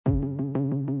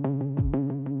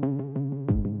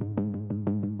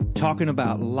talking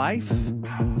about life,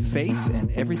 faith,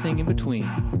 and everything in between.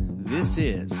 This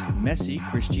is Messy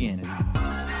Christianity.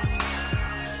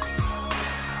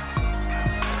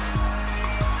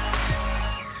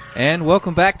 And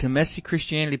welcome back to Messy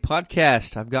Christianity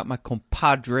Podcast. I've got my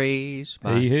compadres,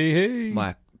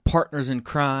 my partners in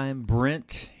crime,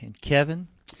 Brent and Kevin.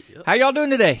 Yep. How y'all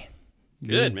doing today?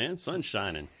 Good, man. Sun's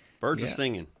shining. Birds are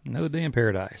singing. No day in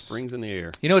paradise. Spring's in the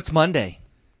air. You know, it's Monday.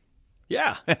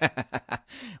 Yeah.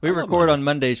 We record on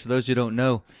Mondays, for those who don't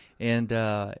know. And,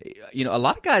 you know, a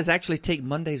lot of guys actually take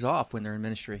Mondays off when they're in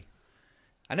ministry.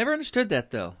 I never understood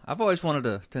that, though. I've always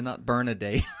wanted to not burn a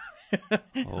day.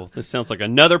 Oh, this sounds like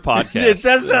another podcast. It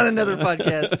does sound another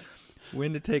podcast.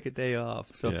 When to take a day off.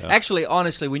 So, Actually,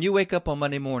 honestly, when you wake up on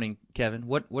Monday morning, Kevin,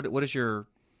 what's your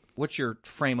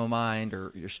frame of mind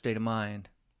or your state of mind?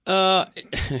 A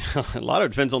lot of it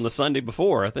depends on the Sunday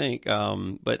before, I think.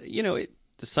 But you know,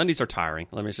 the Sundays are tiring.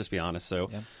 Let me just be honest.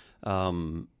 So,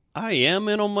 I am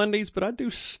in on Mondays, but I do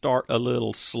start a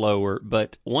little slower.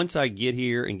 But once I get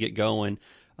here and get going,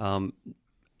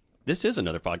 this is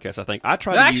another podcast, I think.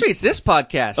 It's this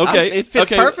podcast. Okay. It fits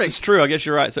perfect. It's true. I guess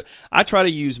you're right. So I try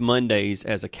to use Mondays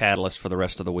as a catalyst for the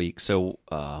rest of the week. So,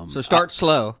 start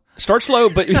slow. Start slow,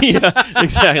 but yeah,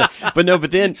 exactly. But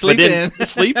then sleep.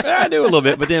 I do a little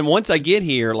bit, but then once I get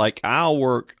here, like I'll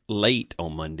work late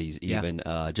on Mondays, even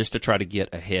just to try to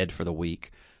get ahead for the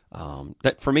week.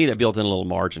 That for me, that builds in a little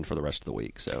margin for the rest of the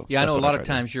week. So I know a lot of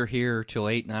times you're here till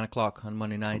 8, 9 o'clock on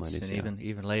Monday nights,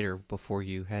 even later before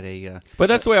you had a. But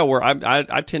that's the way I work.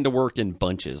 I tend to work in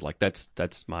bunches. Like that's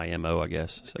my MO, I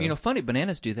guess. So. You know, funny,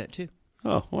 bananas do that too.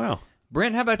 Oh wow,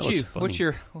 Brent, how about you? What's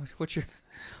your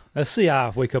Let's see, I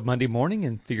wake up Monday morning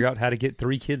and figure out how to get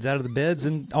 3 kids out of the beds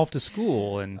and off to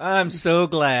school. And I'm so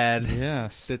glad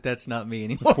that's not me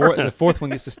anymore. The fourth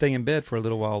one gets to stay in bed for a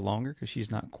little while longer because she's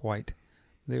not quite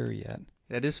there yet.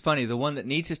 That is funny. The one that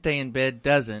needs to stay in bed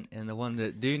doesn't, and the one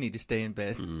that do need to stay in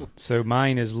bed. So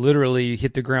mine is literally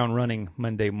hit the ground running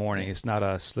Monday morning. It's not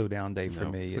a slow down day for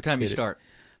me. What time do you start?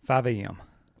 5 a.m.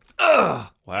 Oh,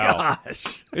 wow.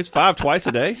 Gosh. It's 5 twice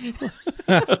a day?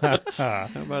 How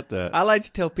about that? I like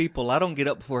to tell people I don't get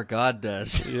up before God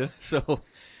does. Yeah. So,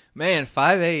 man,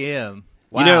 5 a.m.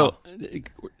 Wow. You know,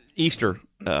 Easter,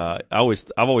 I've always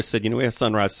said, we have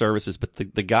sunrise services, but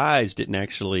the guys didn't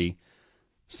actually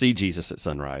see Jesus at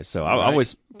sunrise. So I've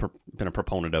always been a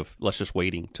proponent of let's just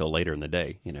waiting till later in the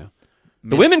day,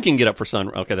 The women can get up for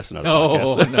sunrise. Okay, that's another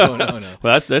podcast. No.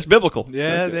 Well, that's biblical.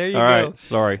 Yeah, there you go. All right,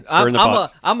 sorry.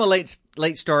 I'm a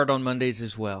late start on Mondays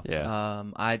as well. Yeah.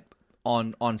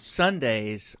 On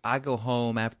Sundays I go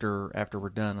home after we're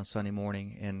done on Sunday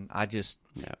morning, and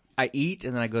I eat,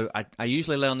 and then I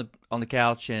usually lay on the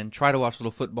couch and try to watch a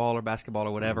little football or basketball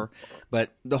or whatever.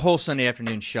 But the whole Sunday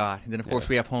afternoon shot, and then of course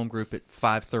we have home group at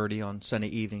 5:30 on Sunday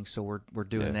evening, so we're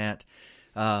doing that.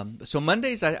 So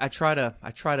Mondays I try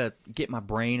to get my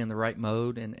brain in the right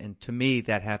mode, and to me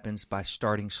that happens by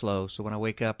starting slow. So when I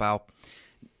wake up, I'll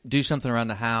do something around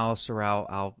the house, or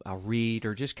I'll read,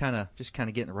 or just kind of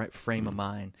get in the right frame of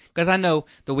mind, because I know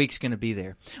the week's going to be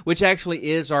there. Which actually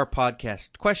is our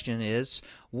podcast question: is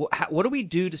what do we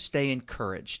do to stay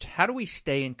encouraged? How do we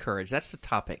stay encouraged? That's the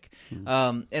topic,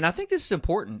 and I think this is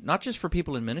important, not just for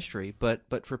people in ministry,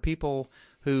 but for people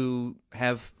who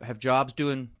have jobs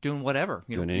doing whatever,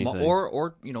 doing anything.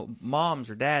 or moms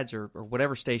or dads or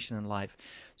whatever station in life.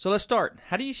 So let's start.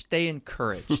 How do you stay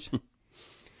encouraged?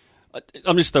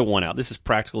 I'm just throw one out. This is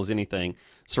practical as anything.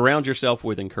 Surround yourself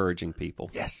with encouraging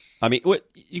people. Yes. I mean,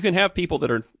 you can have people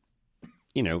that are,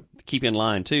 keep in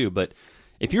line too, but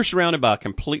if you're surrounded by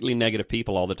completely negative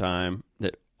people all the time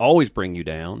that always bring you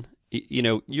down,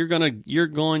 you're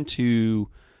going to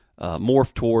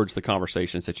morph towards the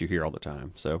conversations that you hear all the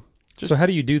time. So how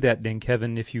do you do that then,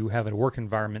 Kevin, if you have a work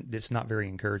environment that's not very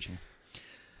encouraging?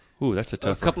 Ooh, that's a tough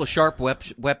one. A couple of sharp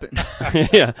weapons.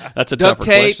 Yeah, that's a tougher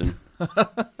tape. question.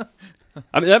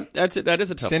 I mean, that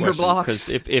is a tough Cinder question. blocks.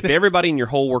 Because if everybody in your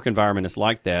whole work environment is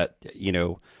like that,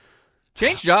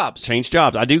 change jobs.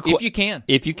 I do. If you can.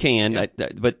 If you can.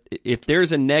 Yep. But if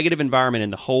there's a negative environment in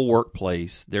the whole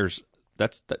workplace,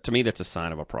 to me, that's a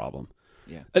sign of a problem.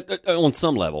 Yeah. On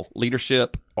some level,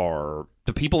 leadership or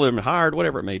the people that have been hired,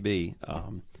 whatever it may be.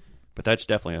 But that's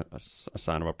definitely a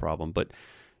sign of a problem. But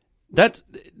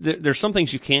there's some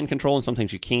things you can control and some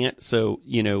things you can't. So,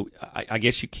 I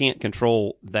guess you can't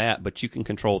control that, but you can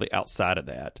control the outside of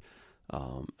that.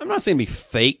 I'm not saying be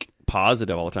fake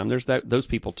positive all the time. There's those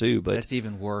people too, but that's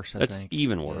even worse. That's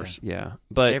even worse. Yeah.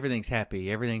 But everything's happy.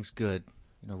 Everything's good.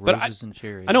 Roses and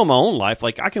cherries. I know in my own life,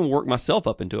 like I can work myself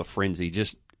up into a frenzy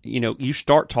just you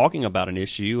start talking about an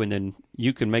issue, and then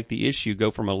you can make the issue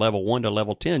go from a level 1 to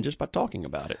level 10 just by talking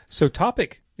about it. So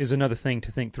topic is another thing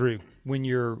to think through when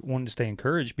you're wanting to stay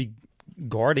encouraged. Be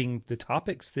guarding the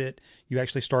topics that you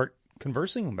actually start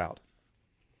conversing about.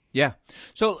 Yeah.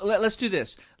 So let's do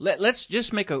this. Let's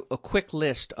just make a quick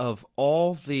list of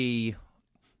all the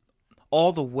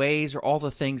ways or all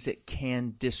the things that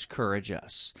can discourage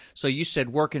us. So you said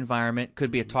work environment,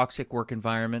 could be a toxic work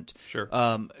environment. Sure.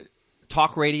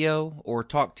 Talk radio or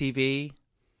talk TV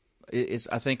is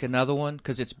I think, another one,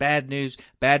 because it's bad news.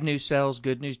 Bad news sells,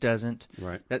 good news doesn't.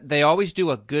 Right. They always do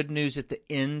a good news at the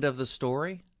end of the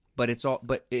story, but at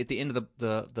the end of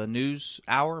the news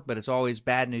hour, but it's always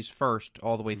bad news first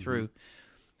all the way through.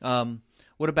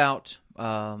 What about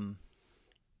oh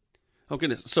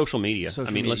goodness, social media.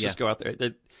 Let's just go out there.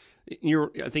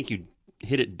 I think you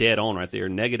hit it dead on right there.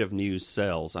 Negative news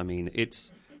sells. I mean,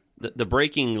 it's the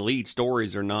breaking lead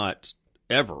stories are not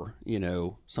ever,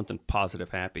 something positive,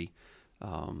 happy.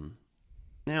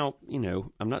 Now,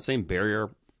 I'm not saying bury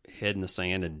our head in the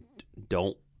sand and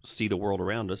don't see the world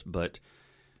around us, but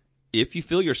if you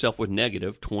fill yourself with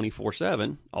negative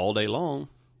 24/7 all day long,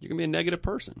 you're going to be a negative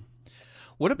person.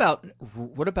 What about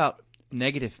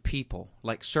negative people,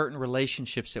 like certain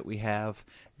relationships that we have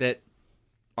that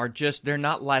are they're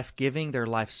not life-giving, they're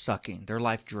life-sucking, they're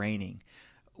life-draining?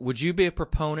 Would you be a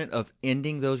proponent of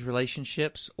ending those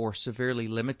relationships or severely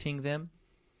limiting them?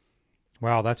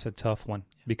 Wow, that's a tough one,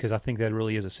 because I think that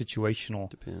really is a situational.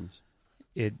 Depends.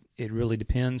 It really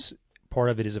depends. Part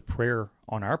of it is a prayer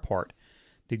on our part.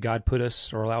 Did God put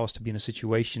us or allow us to be in a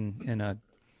situation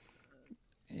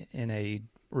in a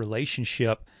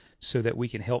relationship so that we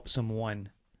can help someone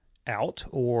out,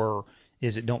 or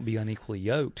is it don't be unequally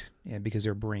yoked, and because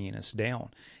they're bringing us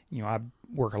down? I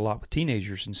work a lot with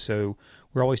teenagers, and so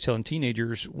we're always telling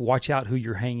teenagers, watch out who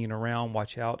you're hanging around,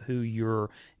 watch out who you're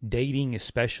dating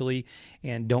especially,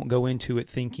 and don't go into it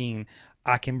thinking,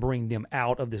 I can bring them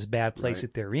out of this bad place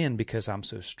that they're in because I'm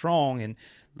so strong. And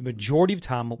the majority of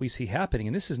time what we see happening,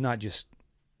 and this is not just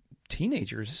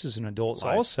teenagers, this is in adults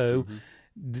also,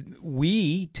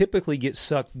 we typically get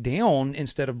sucked down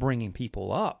instead of bringing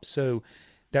people up. So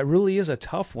that really is a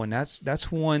tough one.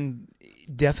 That's one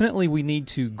definitely we need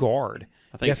to guard.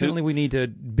 I think definitely we need to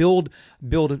build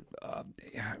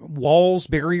walls,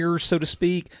 barriers, so to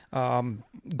speak,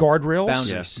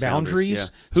 guardrails,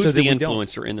 boundaries. Yeah. Who's the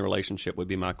influencer in the relationship would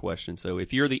be my question. So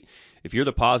if you're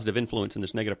the positive influence in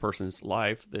this negative person's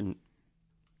life, then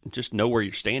just know where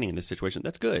you're standing in this situation.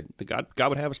 That's good. God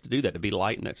would have us to do that, to be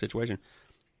light in that situation.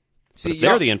 See, if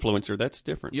they're the influencer, that's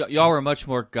different. Y'all are much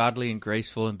more godly and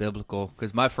graceful and biblical,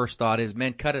 because my first thought is,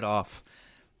 man, cut it off.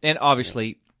 And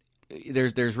obviously,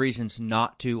 there's reasons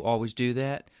not to always do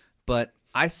that, but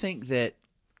I think that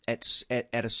at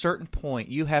a certain point,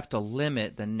 you have to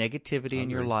limit the negativity in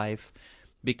your life,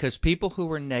 because people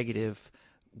who are negative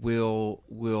will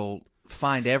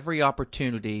find every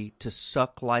opportunity to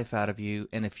suck life out of you.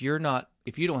 And if you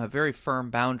don't have very firm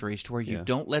boundaries to where you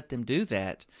don't let them do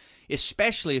that,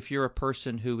 especially if you're a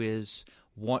person who is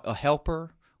a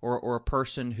helper or a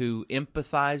person who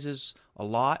empathizes a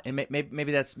lot, and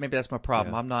maybe that's my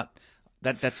problem. I'm not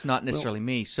that's not necessarily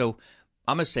me. So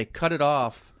I'm going to say cut it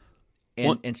off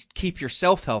and keep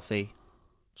yourself healthy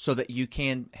so that you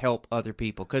can help other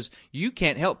people, because you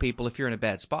can't help people if you're in a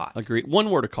bad spot. Agreed. One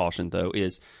word of caution though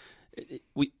is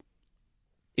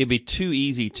it'd be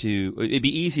easy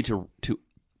to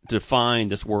define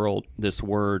this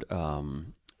word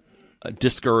a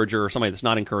discourager or somebody that's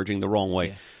not encouraging the wrong way.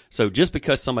 Yeah. So just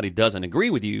because somebody doesn't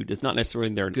agree with you does not necessarily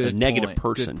mean they're a negative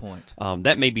person. Good point.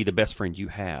 That may be the best friend you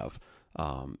have.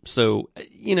 I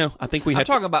think we have. I'm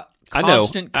talking about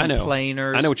constant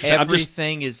complainers. I know what you're saying.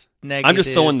 Everything is negative. I'm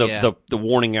just throwing the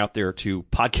warning out there to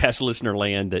podcast listener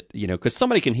land that, because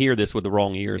somebody can hear this with the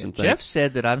wrong ears and think. Jeff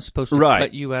said that I'm supposed to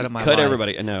cut you out of my life. Cut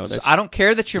everybody. No, so I don't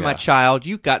care that you're my child.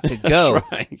 You got to go.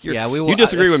 That's right. You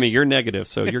disagree with me. You're negative,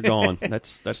 so you're gone.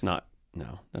 That's not.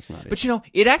 No, that's not it. But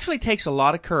it actually takes a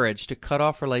lot of courage to cut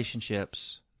off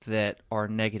relationships that are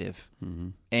negative,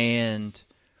 and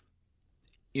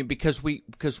because we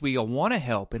want to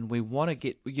help and we want to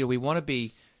get we want to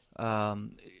be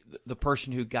the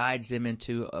person who guides them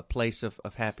into a place of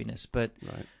happiness. But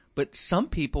some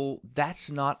people,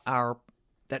 that's not our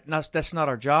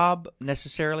job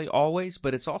necessarily always,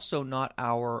 but it's also not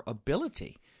our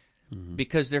ability.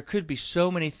 Because there could be so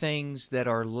many things that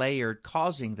are layered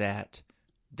causing that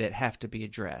have to be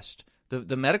addressed.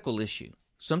 The medical issue.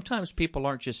 Sometimes people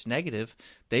aren't just negative;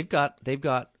 they've got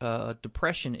a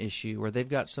depression issue, or they've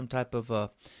got some type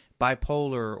of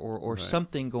bipolar or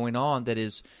something going on that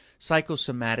is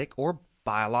psychosomatic or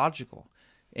biological.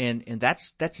 and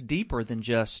that's deeper than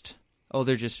just, oh,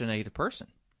 they're just a negative person.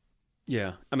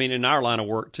 Yeah. I mean, in our line of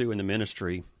work, too, in the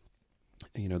ministry,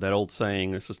 that old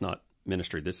saying, this is not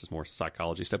ministry, this is more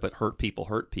psychology stuff, but hurt people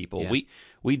hurt people. Yeah.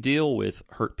 We deal with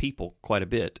hurt people quite a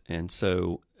bit, and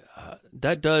so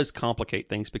that does complicate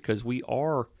things because we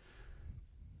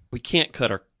can't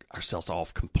cut ourselves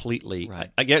off completely.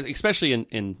 Right. I guess, especially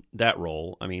in that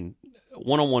role. I mean,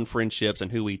 one-on-one friendships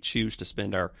and who we choose to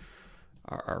spend our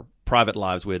private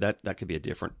lives with, that could be a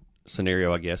different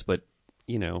scenario, I guess. But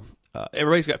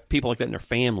everybody's got people like that in their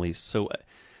families, so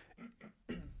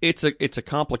it's a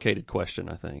complicated question,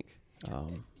 I think.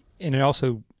 And it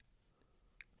also,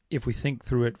 if we think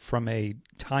through it from a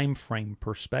time frame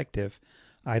perspective,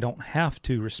 I don't have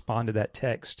to respond to that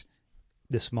text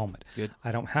this moment. Good.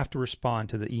 I don't have to respond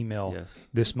to the email Yes.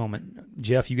 this moment.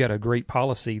 Jeff, you got a great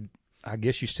policy. I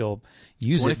guess you still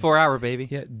use 24-hour, baby.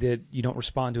 it. Yeah, that you don't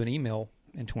respond to an email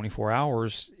in 24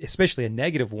 hours, especially a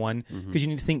negative one, because you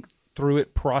need to think through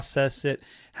it, process it,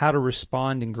 how to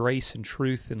respond in grace and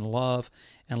truth and love,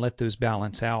 and let those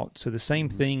balance out. So the same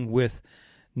thing with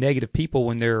negative people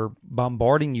when they're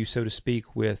bombarding you, so to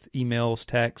speak, with emails,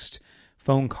 text,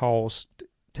 phone calls.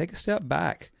 Take a step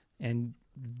back and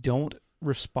don't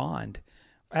respond.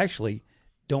 Actually,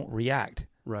 don't react.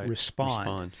 Right.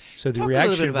 Respond. So the Talk a little bit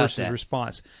reaction about versus that.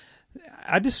 response.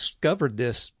 I discovered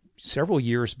this several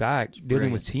years back dealing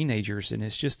Brilliant. with teenagers, and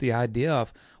it's just the idea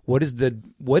of what is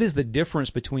the difference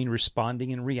between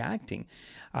responding and reacting.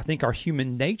 I think our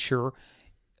human nature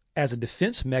as a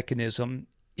defense mechanism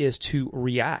is to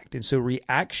react, and so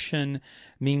reaction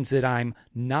means that I'm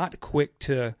not quick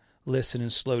to listen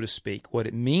and slow to speak. What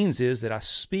it means is that I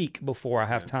speak before I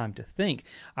have time to think.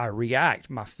 I react.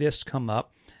 My fists come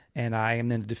up, and I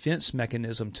am in a defense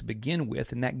mechanism to begin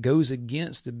with, and that goes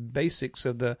against the basics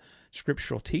of the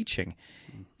scriptural teaching.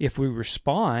 If we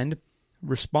respond,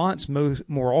 response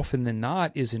more often than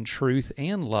not is in truth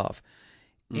and love.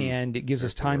 And it gives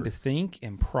us time to think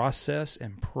and process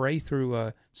and pray through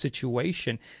a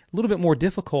situation. A little bit more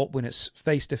difficult when it's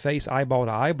face-to-face, eyeball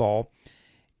to eyeball,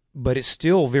 but it's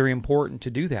still very important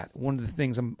to do that. One of the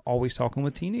things I'm always talking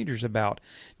with teenagers about,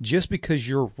 just because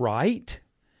you're right,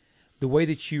 the way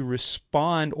that you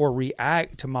respond or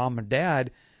react to mom or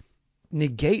dad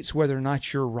negates whether or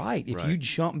not you're right. If you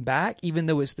jump back, even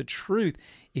though it's the truth,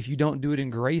 if you don't do it in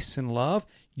grace and love,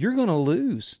 you're going to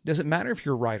lose. Doesn't matter if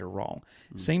you're right or wrong.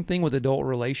 Same thing with adult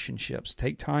relationships.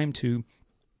 Take time to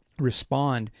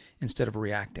respond instead of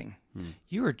reacting.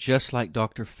 You are just like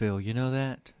Dr. Phil. You know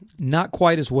that? Not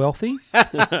quite as wealthy.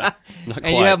 Not And quite.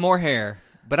 you have more hair.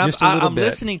 But I'm Just a little bit.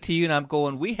 listening to you, and I'm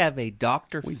going, we have a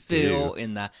Dr. Phil do.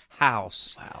 in the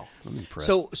house. Wow, I'm impressed.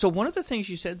 So one of the things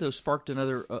you said, though, sparked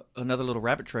another little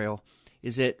rabbit trail,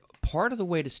 is that part of the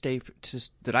way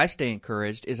that I stay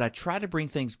encouraged is I try to bring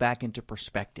things back into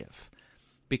perspective,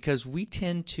 because we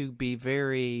tend to be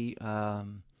very,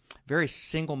 very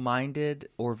single-minded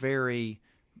or very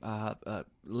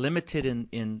limited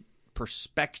in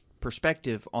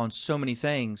perspective on so many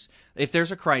things. If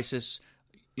there's a crisis,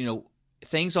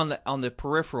 things on the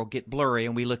peripheral get blurry,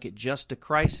 and we look at just a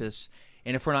crisis.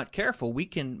 And if we're not careful, we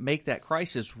can make that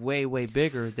crisis way, way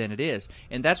bigger than it is.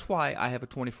 And that's why I have a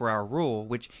 24-hour rule,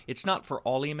 which it's not for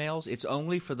all emails. It's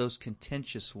only for those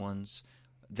contentious ones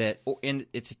and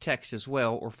it's a text as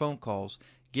well, or phone calls.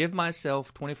 Give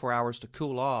myself 24 hours to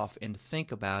cool off and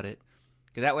think about it.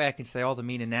 That way I can say all the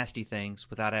mean and nasty things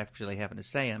without actually having to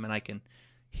say them, and I can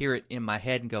hear it in my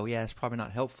head and go, yeah, it's probably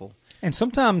not helpful. And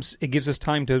sometimes it gives us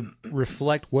time to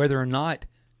reflect whether or not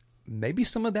maybe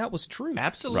some of that was true.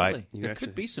 Absolutely. Right. There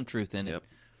could be some truth in Yep.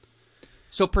 it.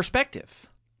 So perspective,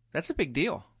 that's a big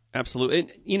deal. Absolutely.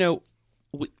 And,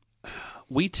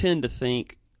 we tend to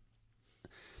think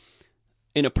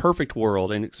in a perfect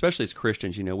world, and especially as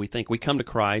Christians, we think we come to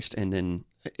Christ and then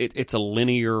it's a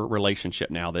linear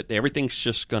relationship now, that everything's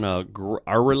just going to grow.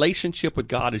 Our relationship with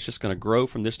God is just going to grow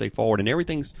from this day forward, and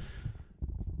everything's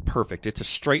perfect. It's a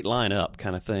straight line up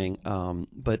kind of thing.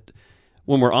 But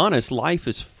when we're honest, life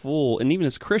is full, and even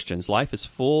as Christians, life is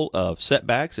full of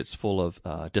setbacks. It's full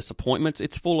of disappointments.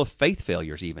 It's full of faith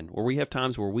failures, even, where we have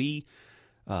times where we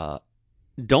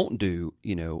don't do,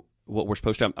 what we're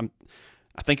supposed to.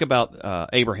 I think about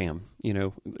Abraham,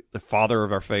 the father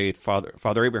of our faith,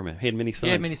 Father Abraham. He had many sons. He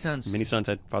had many sons. Many sons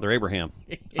had Father Abraham.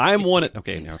 I am one.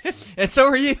 Okay, now And so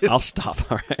are you. I'll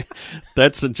stop. All right,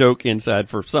 that's a joke inside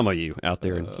for some of you out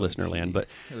there in listener land. But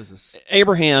It was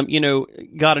Abraham,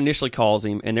 God initially calls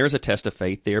him, and there's a test of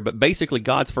faith there. But basically,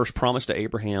 God's first promise to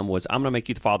Abraham was, "I'm going to make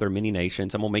you the father of many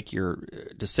nations. I'm going to make your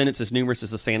descendants as numerous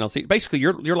as the sand on the sea." Basically,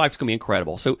 your life's going to be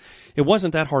incredible. So it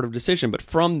wasn't that hard of a decision. But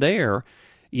from there,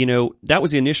 that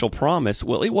was the initial promise.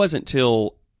 Well, it wasn't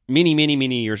till many, many,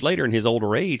 many years later in his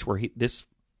older age where this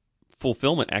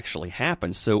fulfillment actually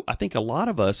happened. So I think a lot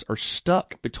of us are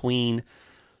stuck between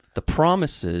the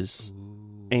promises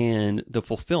and the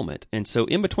fulfillment. And so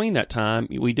in between that time,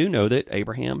 we do know that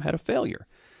Abraham had a failure.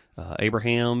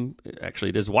 Abraham, actually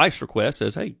at his wife's request,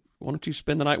 says, hey, why don't you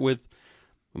spend the night with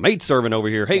a maidservant over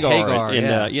here, Hagar,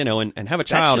 and, and have a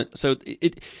child. So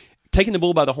taking the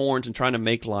bull by the horns and trying to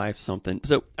make life something.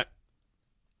 So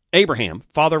Abraham,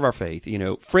 father of our faith,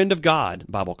 friend of God,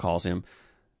 the Bible calls him.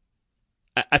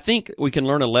 I think we can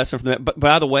learn a lesson from that. But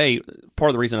by the way, part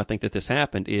of the reason I think that this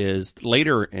happened is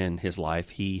later in his life,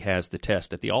 he has the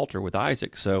test at the altar with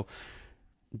Isaac. So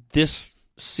this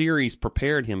series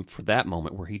prepared him for that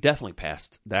moment where he definitely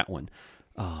passed that one.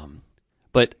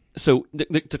 But so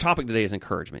the topic today is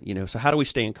encouragement. So how do we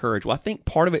stay encouraged? Well, I think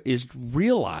part of it is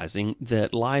realizing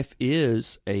that life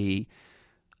is it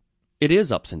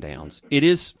is ups and downs. It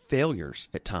is failures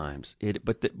at times.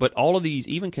 But all of these,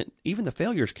 even the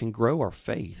failures, can grow our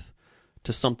faith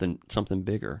to something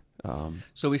bigger.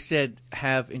 So we said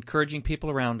have encouraging people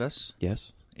around us.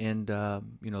 Yes, and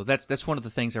that's one of the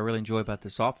things I really enjoy about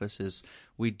this office is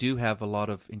we do have a lot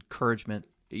of encouragement.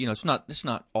 It's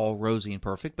not all rosy and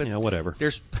perfect, but whatever.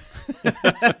 There's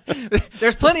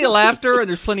there's plenty of laughter and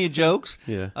there's plenty of jokes.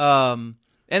 Yeah.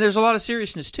 And there's a lot of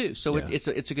seriousness too, so yeah.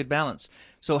 it's a good balance.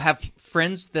 So have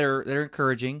friends that are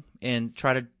encouraging and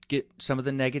try to get some of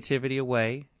the negativity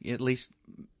away, at least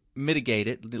mitigate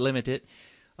it, limit it.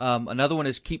 Another one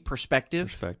is keep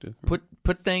perspective. Put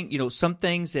some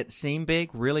things that seem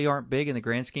big really aren't big in the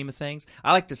grand scheme of things.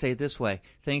 I like to say it this way: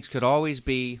 things could always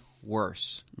be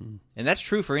worse, and that's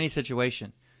true for any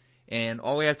situation. And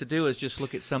all we have to do is just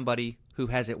look at somebody who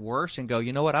has it worse and go,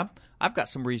 you know what? I've got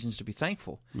some reasons to be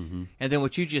thankful. Mm-hmm. And then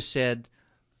what you just said,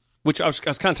 which I was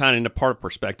kind of tying into part of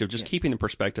perspective, just keeping the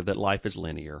perspective that life is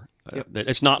linear. That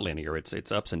it's not linear;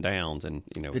 it's ups and downs, and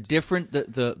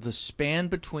the span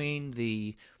between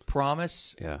the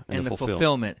promise and the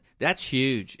fulfillment. That's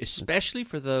huge, especially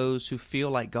for those who feel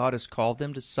like God has called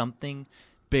them to something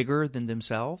bigger than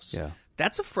themselves. Yeah.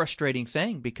 That's a frustrating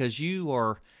thing because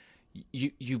you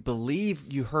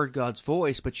believe you heard God's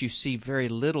voice, but you see very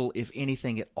little, if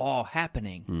anything at all,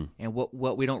 happening. And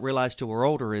what we don't realize till we're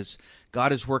older is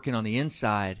God is working on the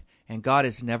inside, and God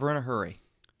is never in a hurry,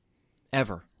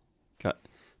 ever.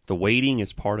 The waiting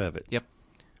is part of it. Yep.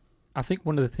 I think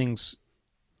one of the things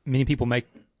many people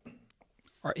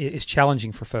is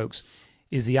challenging for folks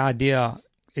is the idea,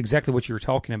 exactly what you were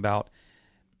talking about.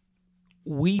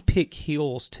 We pick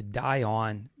hills to die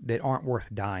on that aren't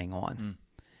worth dying on.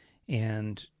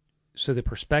 And so the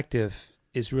perspective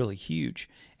is really huge.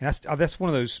 And that's one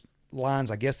of those lines,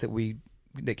 I guess,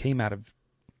 that came out of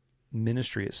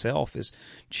ministry itself is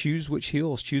choose which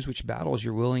hills, choose which battles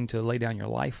you're willing to lay down your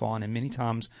life on. And many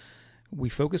times we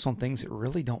focus on things that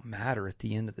really don't matter at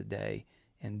the end of the day.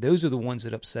 And those are the ones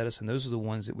that upset us, and those are the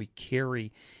ones that we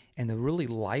carry. And the really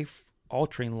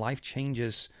life-altering,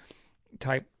 life-changes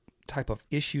type of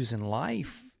issues in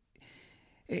life.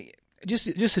 Just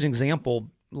an example,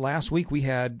 last week we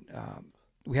had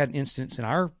an instance in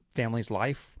our family's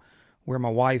life where my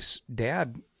wife's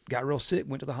dad got real sick,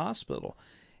 went to the hospital.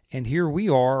 And here we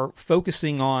are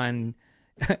focusing on,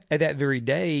 at that very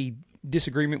day,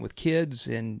 disagreement with kids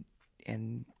and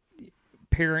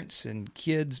parents and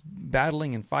kids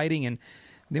battling and fighting. And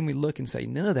then we look and say,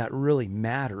 none of that really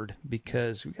mattered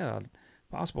because we got a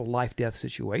possible life-death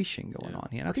situation going on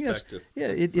here. And I think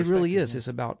it really is. It's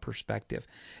about perspective.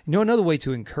 Another way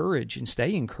to encourage and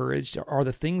stay encouraged are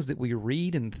the things that we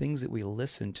read and the things that we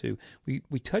listen to.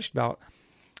 We touched about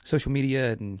social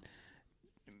media and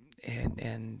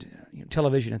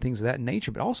television and things of that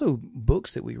nature, but also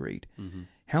books that we read. Mm-hmm.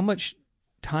 How much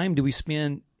time do we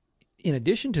spend, in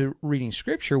addition to reading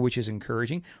Scripture, which is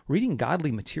encouraging, reading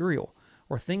godly material?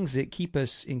 Or things that keep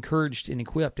us encouraged and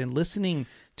equipped, and listening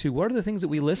to what are the things that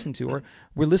we listen to? Or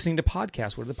we're listening to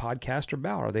podcasts. What are the podcasts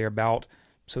about? Are they about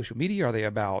social media? Are they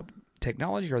about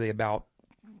technology? Are they about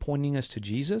pointing us to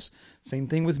Jesus? Same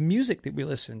thing with music that we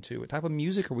listen to. What type of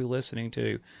music are we listening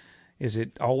to? Is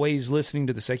it always listening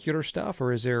to the secular stuff,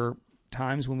 or is there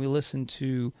times when we listen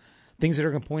to things that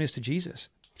are going to point us to Jesus?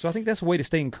 So I think that's a way to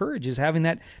stay encouraged, is having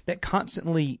that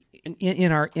constantly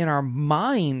in our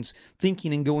minds,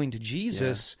 thinking and going to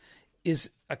Jesus is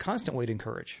a constant way to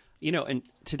encourage. And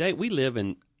today we live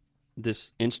in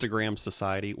this Instagram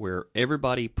society where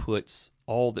everybody puts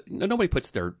nobody puts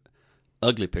their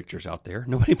ugly pictures out there.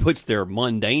 Nobody puts their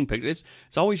mundane pictures.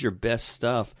 It's always your best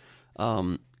stuff.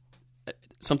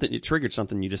 Something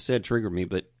you just said triggered me,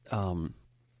 but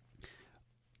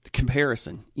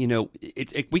comparison. You know,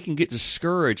 we can get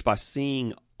discouraged by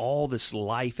seeing all this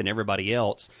life in everybody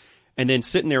else, and then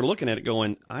sitting there looking at it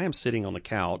going, I am sitting on the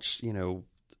couch, you know,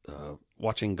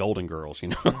 watching Golden Girls, you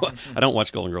know. I don't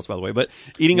watch Golden Girls, by the way, but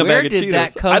eating a bag of Cheetos. Where did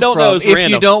that come I don't from? know. It's if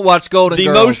random. you don't watch Golden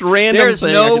Girls, the most random there's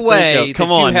thing no way Come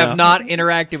that on you have now. not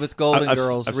interacted with Golden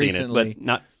Girls I've recently. seen it, but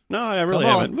not. No, I really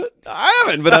Come on. haven't. But I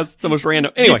haven't. But that's the most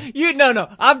random. Anyway,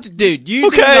 Dude, you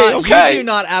Okay. you do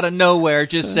not out of nowhere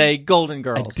just say Golden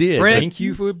Girls. I did. Brent, Thank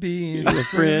you for being a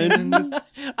friend.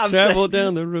 I'm Travel saying,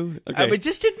 down the road. Okay. but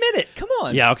just admit it. Come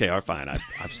on. Yeah. Okay. All right, fine.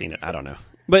 I've seen it. I don't know.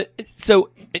 But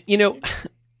so you know.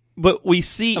 But we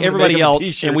see I'm gonna everybody make him a else,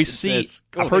 t-shirt and we that see. says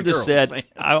I've Golden heard this Girls, said. man.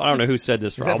 I don't know who said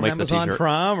this. Is I'll that from make the Amazon t-shirt.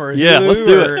 Prime or Yeah, Hulu, let's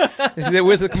do or is it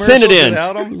with the commercials Send it in,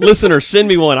 without 'em? listeners. Send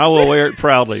me one. I will wear it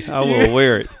proudly. I will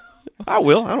wear it. I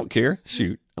will. I don't care.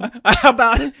 Shoot. How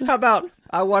about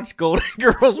I watched Golden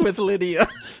Girls with Lydia?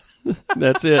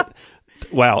 That's it.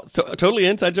 Wow. So totally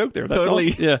inside joke there. That's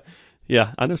Totally. awesome. Yeah.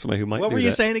 Yeah. I know somebody who might What do were you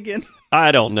that. saying again?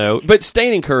 I don't know, but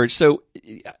staying encouraged. So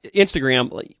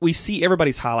Instagram, we see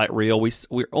everybody's highlight reel.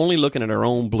 We're only looking at our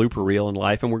own blooper reel in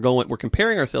life, and we're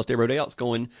comparing ourselves to everybody else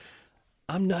going,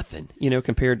 I'm nothing, you know,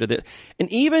 compared to this. And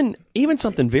even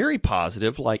something very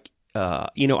positive, like,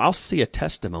 you know, I'll see a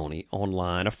testimony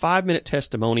online, a 5-minute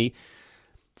testimony.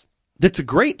 That's a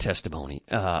great testimony.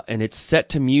 And it's set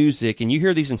to music, and you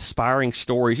hear these inspiring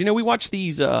stories. You know, we watch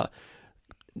these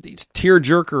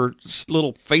tearjerker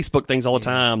little Facebook things all the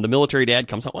time. The military dad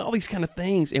comes home, all these kind of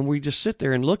things, and we just sit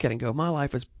there and look at it and go, my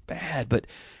life is bad, but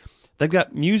they've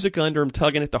got music under them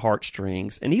tugging at the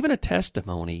heartstrings, and even a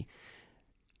testimony.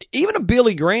 Even a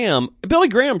Billy Graham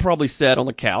probably sat on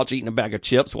the couch eating a bag of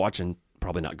chips watching,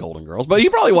 probably not Golden Girls, but he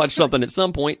probably watched something at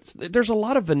some point. There's a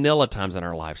lot of vanilla times in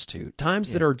our lives too,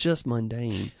 times that are just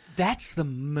mundane. That's the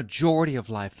majority of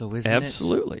life, though, isn't it?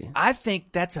 Absolutely. I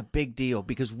think that's a big deal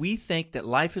because we think that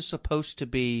life is supposed to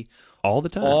be All the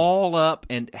time. all up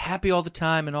and happy all the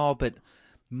time and all, but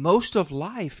most of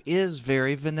life is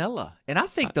very vanilla. And I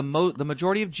think the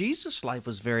majority of Jesus' life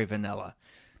was very vanilla.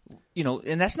 You know,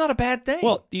 and that's not a bad thing.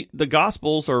 Well, the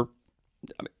Gospels are,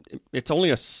 I mean, it's only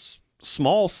a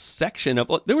small section of,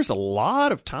 there was a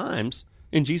lot of times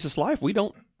in Jesus' life we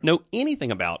don't know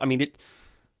anything about. I mean,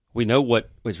 we know what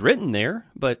was written there,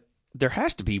 but there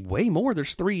has to be way more.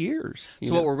 There's 3 years.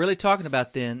 So what we're really talking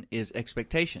about then is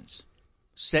expectations.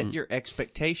 Set your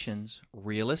expectations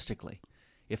realistically.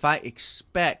 If I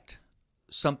expect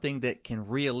something that can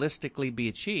realistically be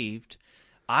achieved,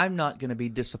 I'm not going to be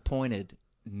disappointed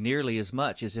nearly as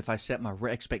much as if I set my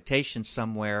expectations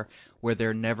somewhere where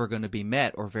they're never going to be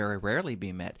met or very rarely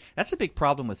be met. That's a big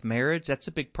problem with marriage. That's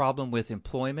a big problem with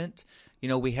employment. You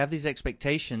know, we have these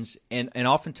expectations, and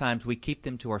oftentimes we keep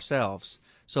them to ourselves.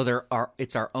 So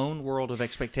it's our own world of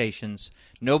expectations.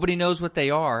 Nobody knows what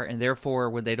they are, and therefore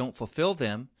when they don't fulfill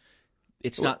them,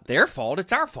 it's not their fault,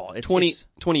 it's our fault.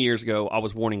 20 years ago, I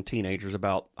was warning teenagers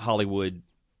about Hollywood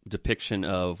depiction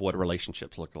of what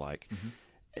relationships look like. Mm-hmm.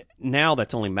 Now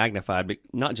that's only magnified, but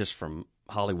not just from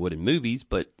Hollywood and movies,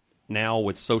 but now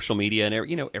with social media and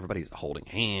everybody's holding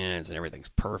hands and everything's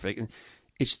perfect. And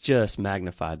it's just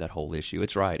magnified that whole issue.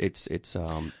 It's right. It's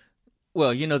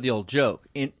well, you know the old joke,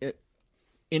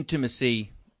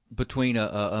 intimacy between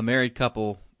a married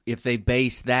couple, if they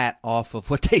base that off of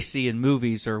what they see in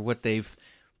movies or what they've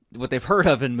heard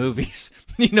of in movies,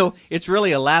 it's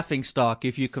really a laughingstock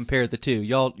if you compare the two.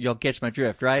 Y'all catch my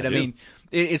drift, right? I mean,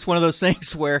 it's one of those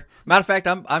things where, matter of fact,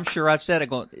 I'm sure I've said it.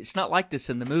 Going, it's not like this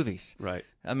in the movies, right?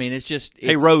 I mean, it's just.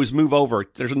 Hey, Rose, move over.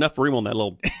 There's enough room on that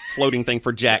little floating thing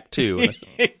for Jack too.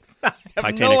 I have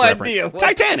Titanic no reference. idea.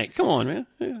 Titanic. Come on, man.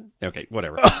 Yeah. Okay,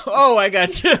 whatever. Oh, I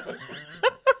got you.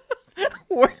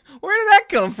 Where did that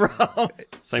come from?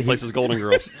 Same place as Golden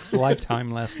Girls. It's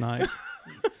Lifetime last night.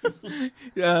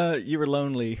 You were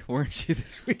lonely, weren't you,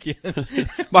 this weekend?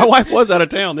 My wife was out of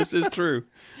town. This is true.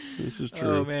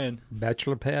 Oh, man.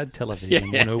 Bachelor Pad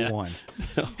Television 101.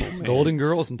 Oh, Golden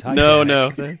Girls and Titanic.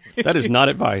 No. That is not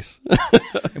advice.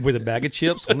 With a bag of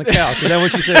chips on the couch. Is that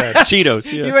what you said? Cheetos.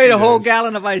 Yeah, You ate a Cheetos. whole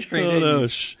gallon of ice cream, Oh, didn't no. you?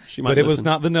 She might But it was listen.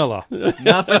 not vanilla.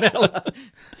 Not vanilla.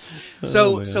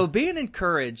 man. So being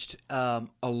encouraged, a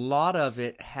lot of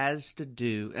it has to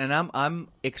do, and I'm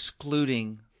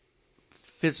excluding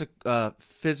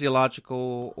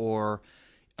physiological or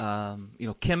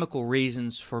chemical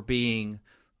reasons for being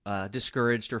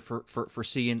discouraged or for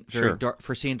seeing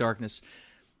for seeing darkness,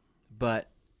 but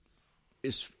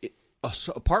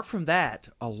apart from that,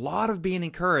 a lot of being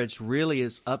encouraged really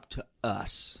is up to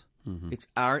us. Mm-hmm.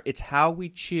 It's how we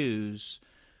choose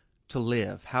to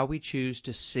live, how we choose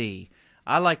to see.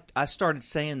 I started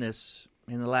saying this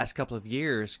in the last couple of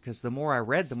years, because the more I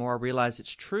read, the more I realized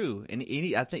it's true. And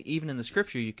I think even in the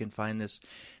Scripture you can find this,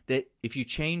 that if you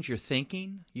change your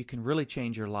thinking, you can really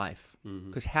change your life.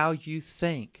 Because how you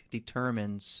think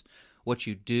determines what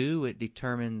you do. It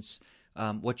determines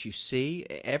what you see,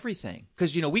 everything.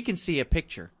 Because, we can see a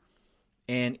picture.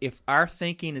 And if our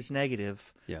thinking is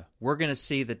negative, we're going to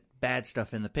see the bad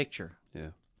stuff in the picture. Yeah.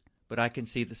 But I can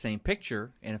see the same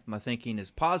picture, and if my thinking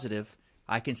is positive,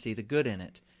 I can see the good in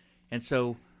it. And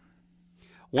so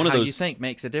you think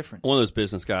makes a difference. One of those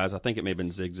business guys, I think it may have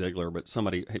been Zig Ziglar, but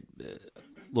somebody,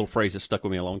 little phrase that stuck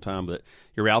with me a long time, but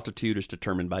your altitude is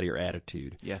determined by your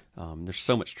attitude. Yeah. There's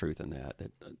so much truth in that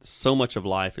so much of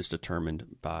life is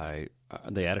determined by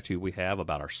the attitude we have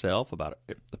about ourselves, about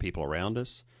the people around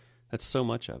us. That's so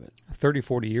much of it. 30,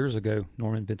 40 years ago,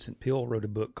 Norman Vincent Peale wrote a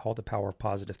book called The Power of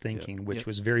Positive Thinking, which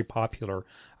was very popular.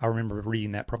 I remember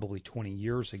reading that probably 20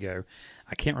 years ago.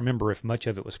 I can't remember if much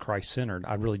of it was Christ-centered.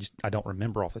 I don't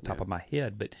remember off the top of my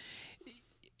head. But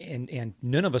and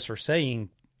none of us are saying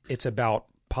it's about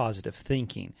positive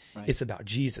thinking. Right. It's about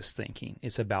Jesus thinking.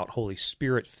 It's about Holy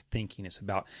Spirit thinking. It's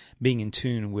about being in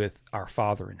tune with our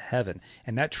Father in heaven.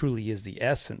 And that truly is the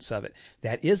essence of it.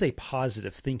 That is a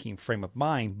positive thinking frame of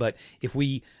mind. But if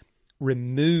we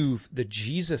remove the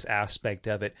Jesus aspect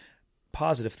of it,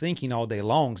 positive thinking all day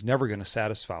long is never going to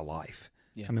satisfy life.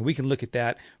 Yeah. I mean, we can look at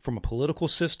that from a political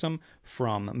system,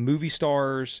 from movie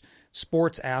stars,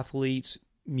 sports athletes,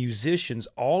 musicians,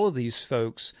 all of these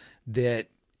folks that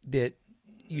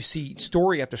you see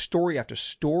story after story after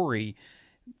story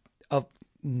of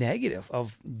negative,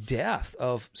 of death,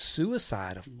 of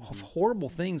suicide, of horrible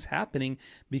things happening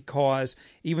because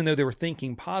even though they were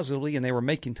thinking positively and they were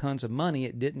making tons of money,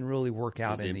 it didn't really work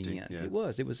out in the end. Yeah. It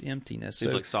was emptiness.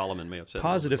 Seems like Solomon may have said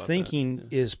positive thinking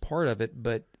is part of it,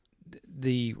 but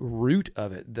the root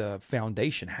of it, the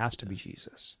foundation, has to be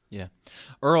Jesus. Yeah.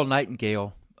 Earl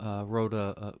Nightingale wrote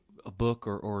a book,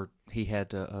 or he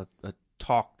had a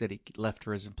talk that he left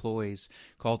for his employees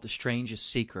called The Strangest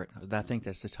Secret. I think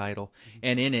that's the title.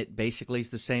 And in it, basically, is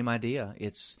the same idea.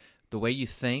 It's the way you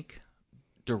think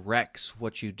directs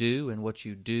what you do, and what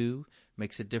you do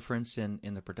makes a difference in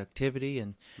the productivity.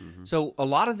 And so a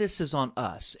lot of this is on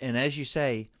us. And as you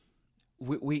say,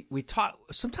 we talk.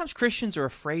 Sometimes Christians are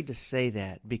afraid to say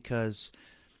that because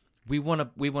we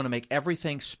want to make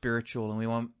everything spiritual, and we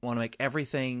want to make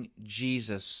everything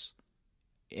Jesus.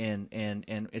 And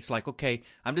it's like, okay,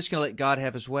 I'm just going to let God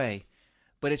have his way.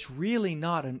 But it's really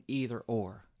not an either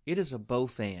or. It is a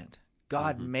both and.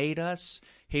 God made us.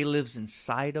 He lives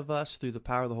inside of us through the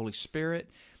power of the Holy Spirit.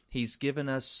 He's given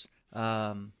us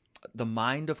the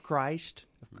mind of Christ.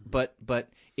 But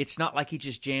it's not like he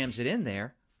just jams it in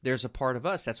there. There's a part of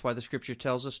us. That's why the Scripture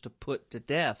tells us to put to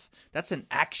death. That's an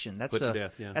action. That's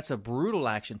a brutal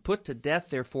action. Put to death,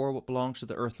 therefore, what belongs to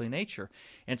the earthly nature.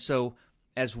 And so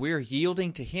as we're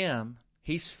yielding to him,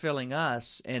 he's filling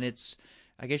us, and it's,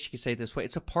 I guess you could say it this way,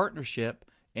 it's a partnership,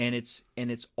 and it's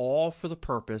all for the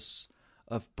purpose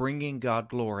of bringing God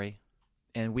glory,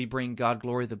 and we bring God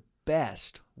glory the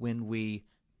best when we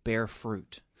bear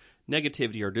fruit.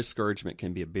 Negativity or discouragement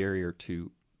can be a barrier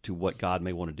to what God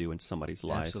may want to do in somebody's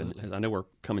life. Absolutely. And I know we're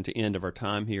coming to the end of our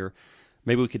time here.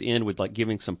 Maybe we could end with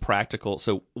giving some practical.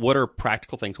 So what are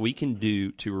practical things we can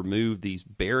do to remove these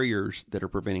barriers that are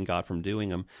preventing God from doing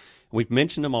them? We've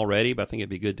mentioned them already, but I think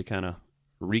it'd be good to kind of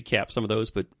recap some of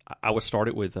those. But I would start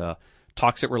it with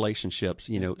toxic relationships.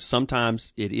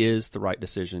 Sometimes it is the right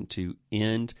decision to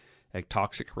end a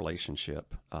toxic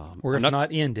relationship. Or if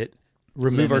not end it,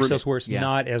 remove ourselves where it's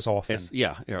not as often.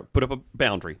 Put up a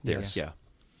boundary there. Yes.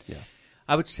 Yeah.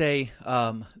 I would say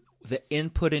the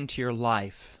input into your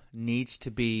life needs to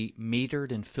be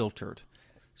metered and filtered.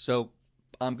 So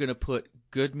I'm going to put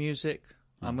good music.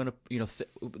 I'm going to,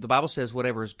 the Bible says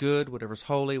whatever is good, whatever is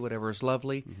holy, whatever is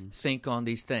lovely, think on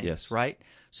these things, right?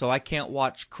 So I can't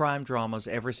watch crime dramas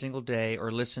every single day or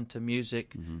listen to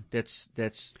music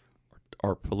that's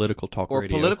or political talk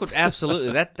radio. Political,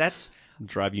 absolutely. That's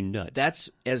drive you nuts. That's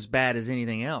as bad as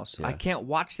anything else. Yeah. I can't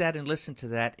watch that and listen to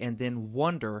that and then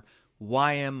wonder,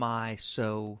 why am I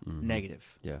so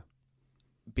negative? Yeah.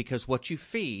 Because what you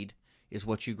feed is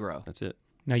what you grow. That's it.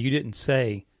 Now, you didn't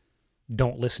say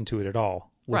don't listen to it at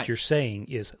all. What right. you're saying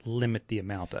is limit the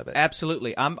amount of it.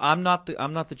 Absolutely. I'm not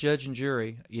the judge and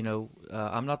jury.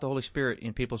 I'm not the Holy Spirit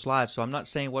in people's lives, so I'm not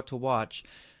saying what to watch.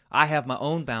 I have my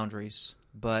own boundaries,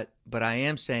 but I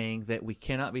am saying that we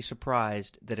cannot be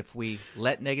surprised that if we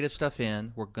let negative stuff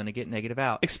in, we're going to get negative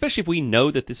out. Especially if we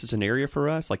know that this is an area for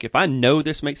us. Like if I know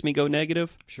this makes me go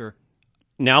negative, sure.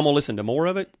 Now I'm going to listen to more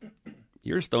of it.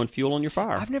 You're just throwing fuel on your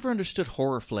fire. I've never understood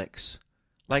horror flicks.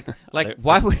 Like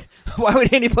why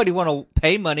would anybody want to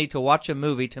pay money to watch a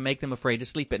movie to make them afraid to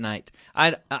sleep at night?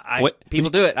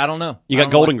 People do it. I don't know. You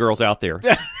got Golden Girls out there.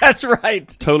 That's right.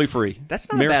 Totally free.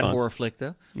 That's not a bad horror flick,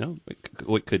 though. No,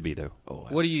 it could be, though. Oh,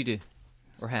 what do you do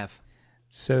or have?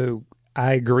 So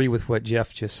I agree with what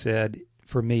Jeff just said.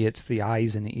 For me, it's the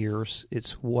eyes and ears.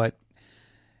 It's what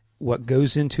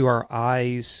goes into our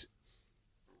eyes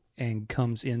and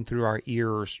comes in through our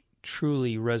ears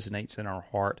truly resonates in our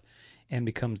heart and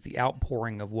becomes the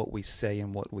outpouring of what we say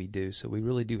and what we do. So we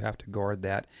really do have to guard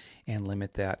that and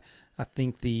limit that. I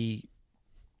think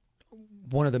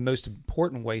one of the most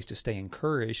important ways to stay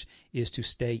encouraged is to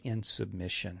stay in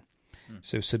submission.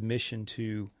 So submission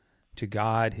to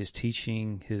God, His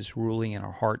teaching, His ruling in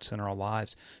our hearts and our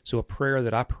lives. So a prayer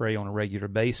that I pray on a regular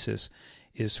basis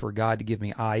is for God to give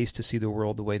me eyes to see the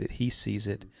world the way that He sees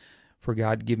it, for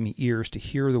God to give me ears to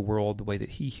hear the world the way that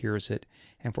He hears it,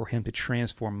 and for Him to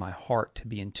transform my heart to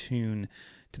be in tune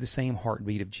to the same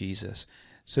heartbeat of Jesus,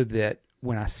 so that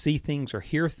when I see things or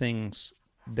hear things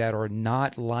that are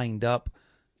not lined up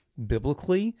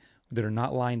biblically, that are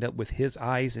not lined up with His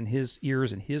eyes and His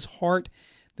ears and His heart,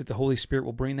 that the Holy Spirit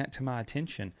will bring that to my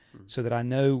attention so that I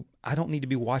know I don't need to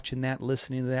be watching that,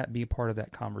 listening to that, be a part of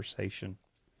that conversation.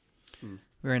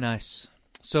 Very nice.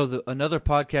 So another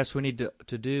podcast we need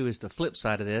to do is the flip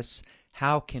side of this.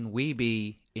 How can we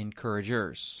be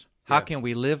encouragers? How can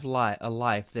we live a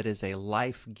life that is a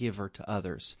life giver to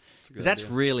others? Because that's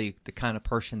really the kind of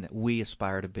person that we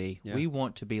aspire to be. Yeah. We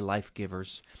want to be life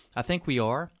givers. I think we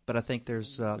are, but I think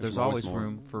there's always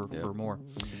room for more.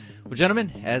 Well,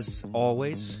 gentlemen, as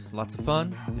always, lots of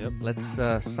fun. Yep. Let's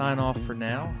sign off for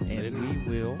now, and we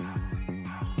will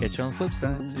catch you on the flip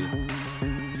side.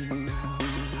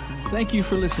 Thank you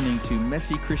for listening to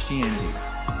Messy Christianity.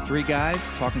 3 guys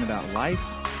talking about life,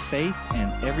 faith,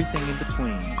 and everything in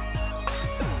between.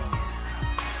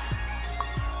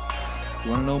 If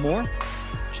you want to know more?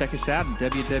 Check us out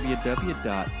at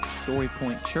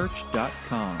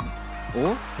www.storypointchurch.com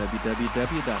or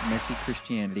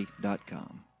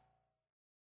www.messychristianity.com.